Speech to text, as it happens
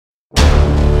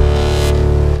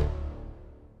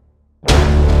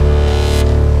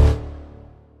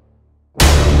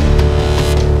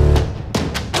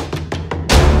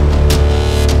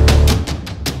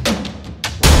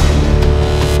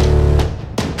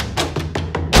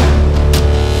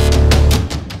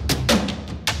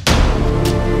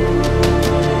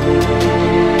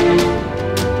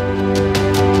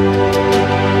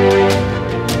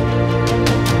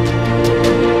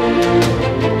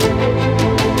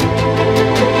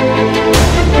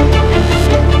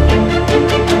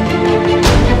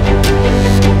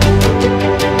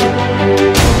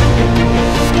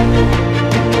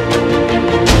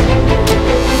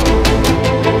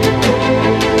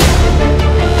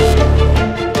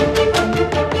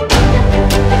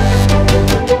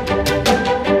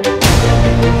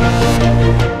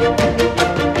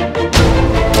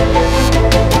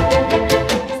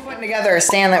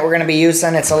stand that we're going to be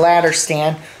using, it's a ladder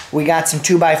stand. We got some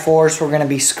 2x4s we're going to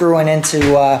be screwing into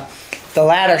the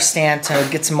ladder stand to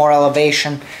get some more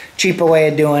elevation. Cheaper way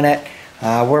of doing it.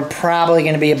 We're probably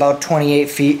going to be about 28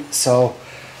 feet, so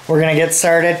we're going to get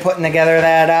started putting together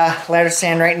that ladder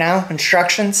stand right now.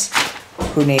 Instructions,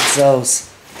 who needs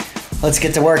those? Let's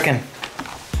get to working.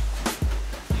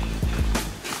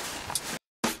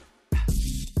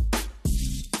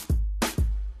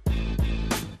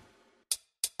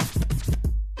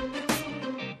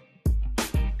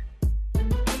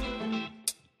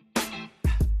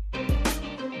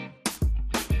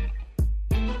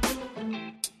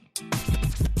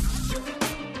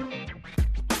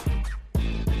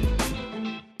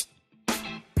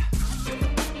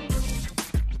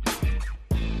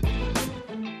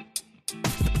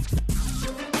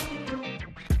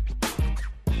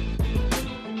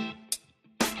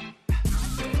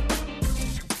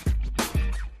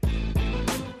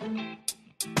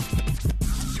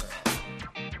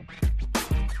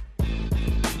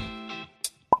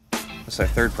 This is our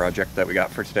third project that we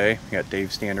got for today. We got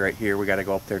Dave's stand right here. We got to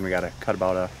go up there and we got to cut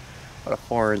about a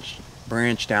 4-inch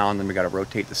branch down. Then we got to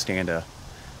rotate the stand to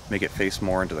make it face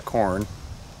more into the corn.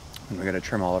 And we got to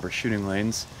trim all of our shooting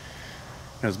lanes.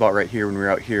 And it was about right here when we were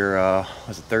out here.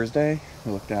 Was it Thursday?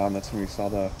 We looked down. That's when we saw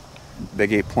the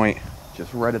big 8-point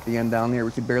just right at the end down there.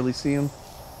 We could barely see him.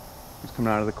 He was coming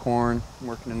out of the corn,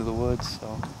 working into the woods.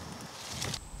 So.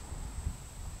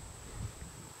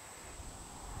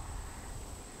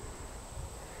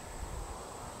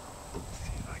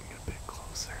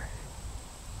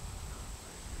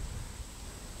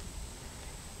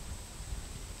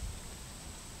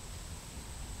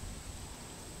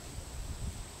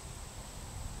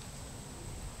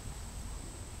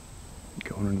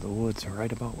 Going into the woods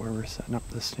right about where we're setting up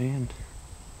the stand.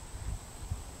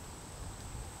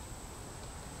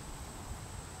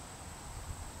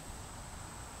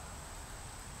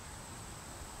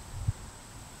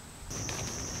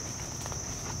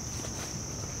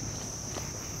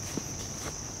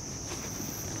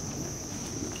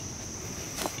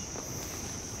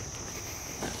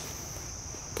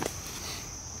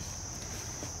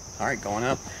 All right, going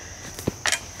up.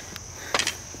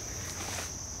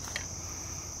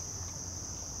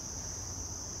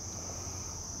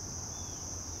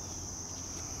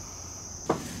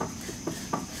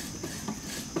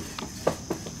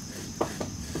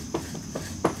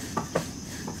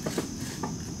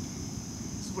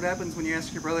 What happens when you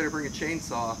ask your brother to bring a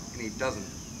chainsaw and he doesn't?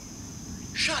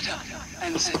 Shut up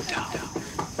and sit down.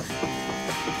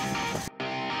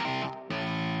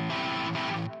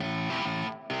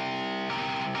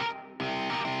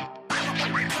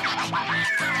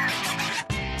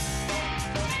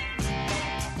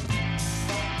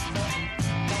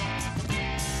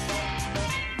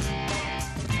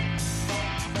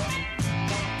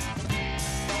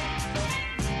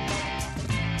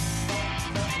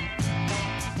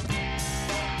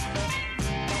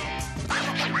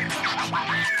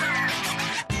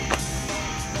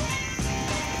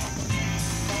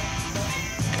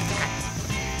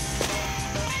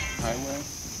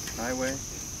 Highway,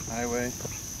 highway,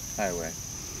 highway.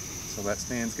 So that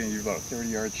stand's going to give you about a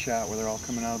 30-yard shot where they're all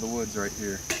coming out of the woods right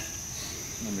here.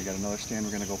 And then we got another stand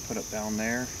we're going to go put up down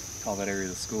there. Call that area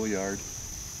the schoolyard.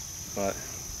 But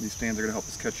these stands are going to help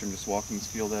us catch them just walking this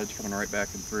field edge, coming right back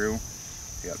and through.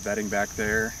 We got bedding back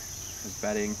there. There's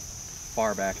bedding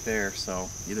far back there. So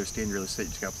either stand you really sit, you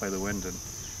just got to play the wind and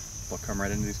they'll come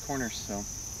right into these corners. So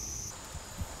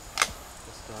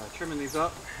just trimming these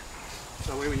up.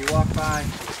 So that way when you walk by,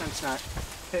 the sun's not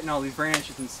hitting all these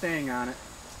branches and staying on it.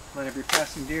 Let every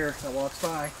passing deer that walks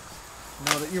by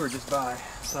know that you were just by.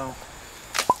 So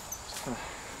just gonna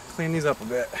clean these up a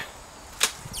bit.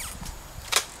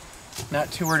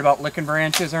 Not too worried about licking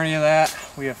branches or any of that.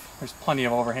 There's plenty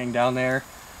of overhang down there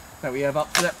that we have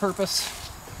up for that purpose.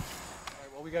 All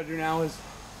right, what we gotta do now is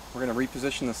we're gonna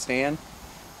reposition the stand.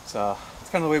 It's kind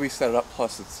of the way we set it up,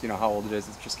 plus it's, you know, how old it is.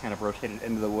 It's just kind of rotated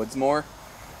into the woods more.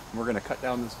 We're going to cut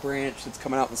down this branch that's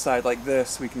coming out the side like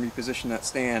this so we can reposition that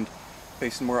stand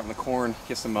facing more out in the corn,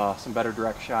 get some better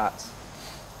direct shots.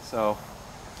 So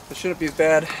this shouldn't be as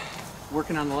bad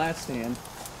working on the last stand.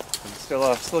 It's still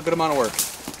a good amount of work.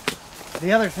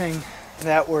 The other thing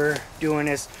that we're doing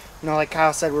is, you know, like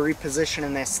Kyle said, we're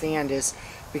repositioning that stand is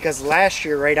because last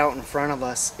year right out in front of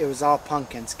us it was all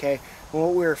pumpkins, okay? And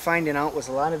what we were finding out was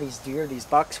a lot of these deer, these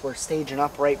bucks, were staging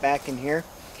up right back in here.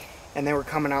 And they were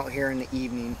coming out here in the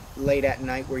evening, late at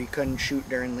night, where you couldn't shoot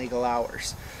during legal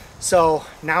hours. So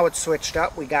now it's switched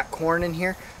up. We got corn in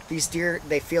here. These deer,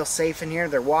 they feel safe in here.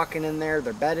 They're walking in there.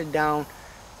 They're bedded down.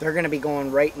 They're going to be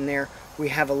going right in there. We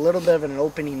have a little bit of an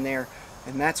opening there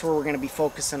And that's where we're going to be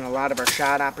focusing a lot of our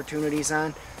shot opportunities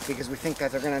on, because we think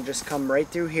that they're going to just come right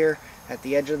through here at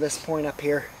the edge of this point up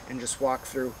here and just walk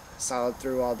through, solid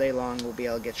through all day long. We'll be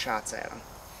able to get shots at them.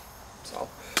 So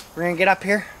we're going to get up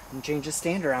here and change the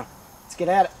stand around. Let's get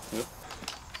at it. Yep.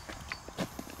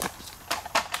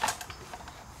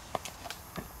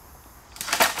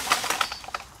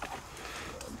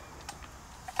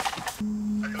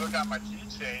 I can look at my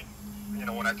keychain, you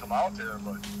know, when I come out there,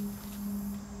 but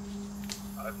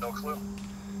I have no clue.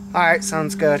 Alright,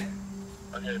 sounds good.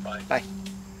 Okay, bye. Bye.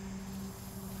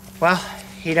 Well,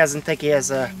 he doesn't think he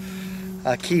has a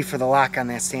key for the lock on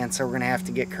that stand, so we're going to have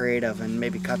to get creative and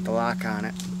maybe cut the lock on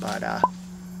it. But,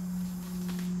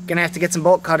 going to have to get some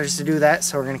bolt cutters to do that,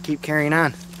 so we're going to keep carrying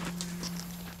on.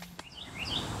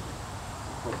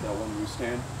 Put that one new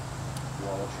stand.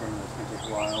 Wall trim, that's going to take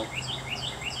a while.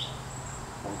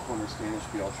 One corner stand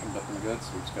should be all trimmed up and good,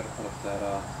 so we just got to put up that,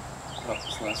 put up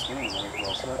this last stand and then we're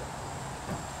all set.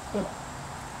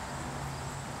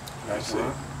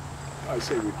 I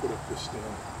say we put up this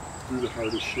stand, do the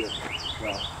hardest shit.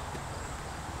 Well,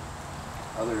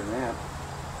 other than that,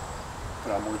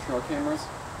 put out more trail cameras.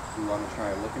 We want to try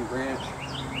a looking branch,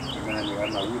 and then you have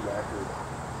my weed whacker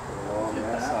along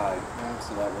that side,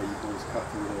 so that way you can just cut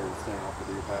through there and stay off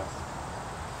the deer path.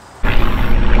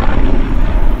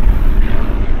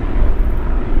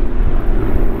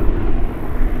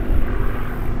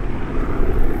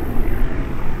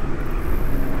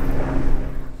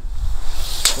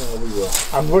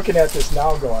 I'm looking at this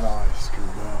now going, oh, I screwed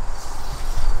up.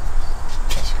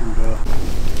 I screwed up.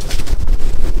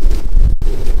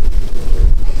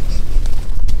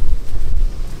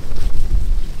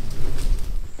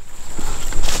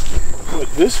 But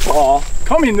this fall,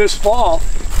 coming this fall,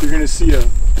 you're going to see a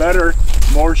better,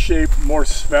 more shaped, more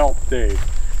svelte Dave,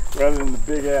 rather than the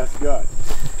big ass gut.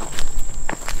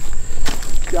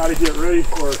 Got to get ready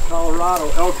for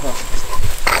Colorado elk hunting.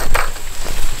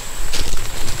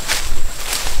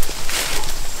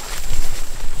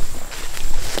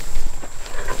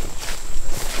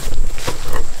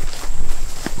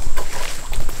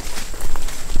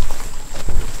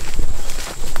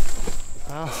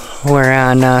 We're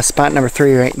on spot number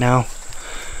 3 right now.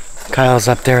 Kyle's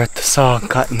up there at the saw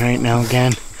cutting right now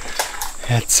again.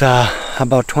 It's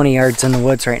about 20 yards in the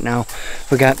woods right now.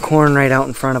 We got corn right out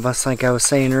in front of us, like I was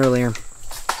saying earlier.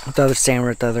 The other stand,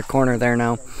 we're at the other corner there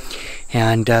now.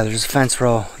 And there's a fence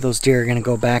row. Those deer are going to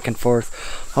go back and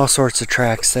forth. All sorts of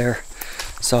tracks there.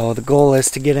 So the goal is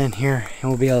to get in here and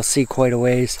we'll be able to see quite a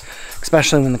ways,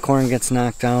 especially when the corn gets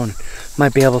knocked down.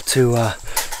 Might be able to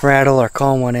rattle or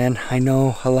call one in. I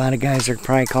know a lot of guys are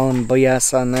probably calling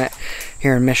BS on that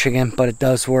here in Michigan, but it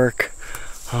does work.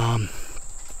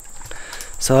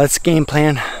 So that's the game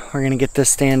plan. We're gonna get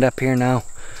this stand up here now.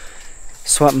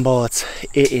 Sweating bullets.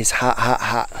 It is hot, hot,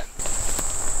 hot.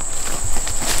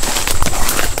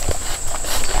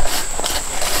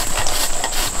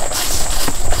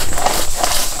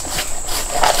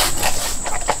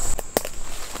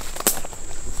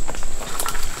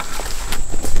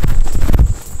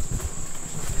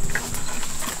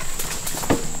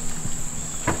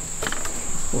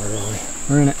 Where are we?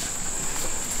 We're in it.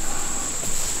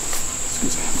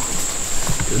 Excuse me.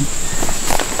 Good.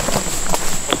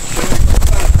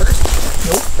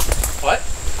 Nope. What?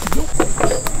 Nope.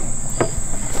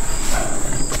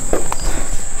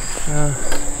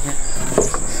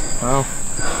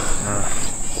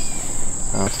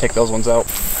 Let's take those ones out.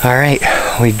 Alright,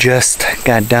 we just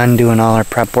got done doing all our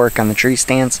prep work on the tree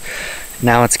stands.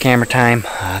 Now it's camera time.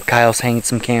 Kyle's hanging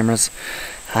some cameras.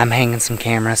 I'm hanging some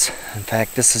cameras. In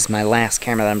fact, this is my last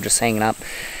camera that I'm just hanging up.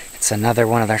 It's another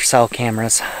one of their cell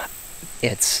cameras.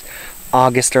 It's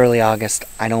August, early August.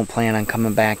 I don't plan on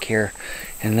coming back here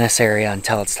in this area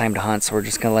until it's time to hunt, so we're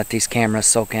just going to let these cameras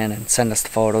soak in and send us the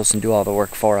photos and do all the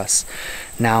work for us.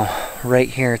 Now, right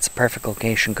here, it's a perfect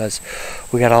location because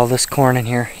we got all this corn in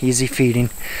here, easy feeding.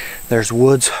 There's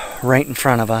woods right in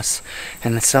front of us,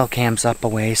 and the cell cam's up a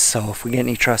ways, so if we get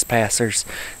any trespassers,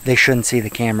 they shouldn't see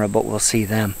the camera, but we'll see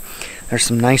them. There's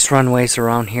some nice runways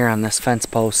around here on this fence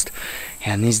post,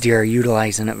 and these deer are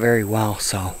utilizing it very well,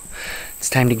 so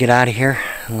it's time to get out of here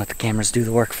and let the cameras do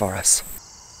the work for us.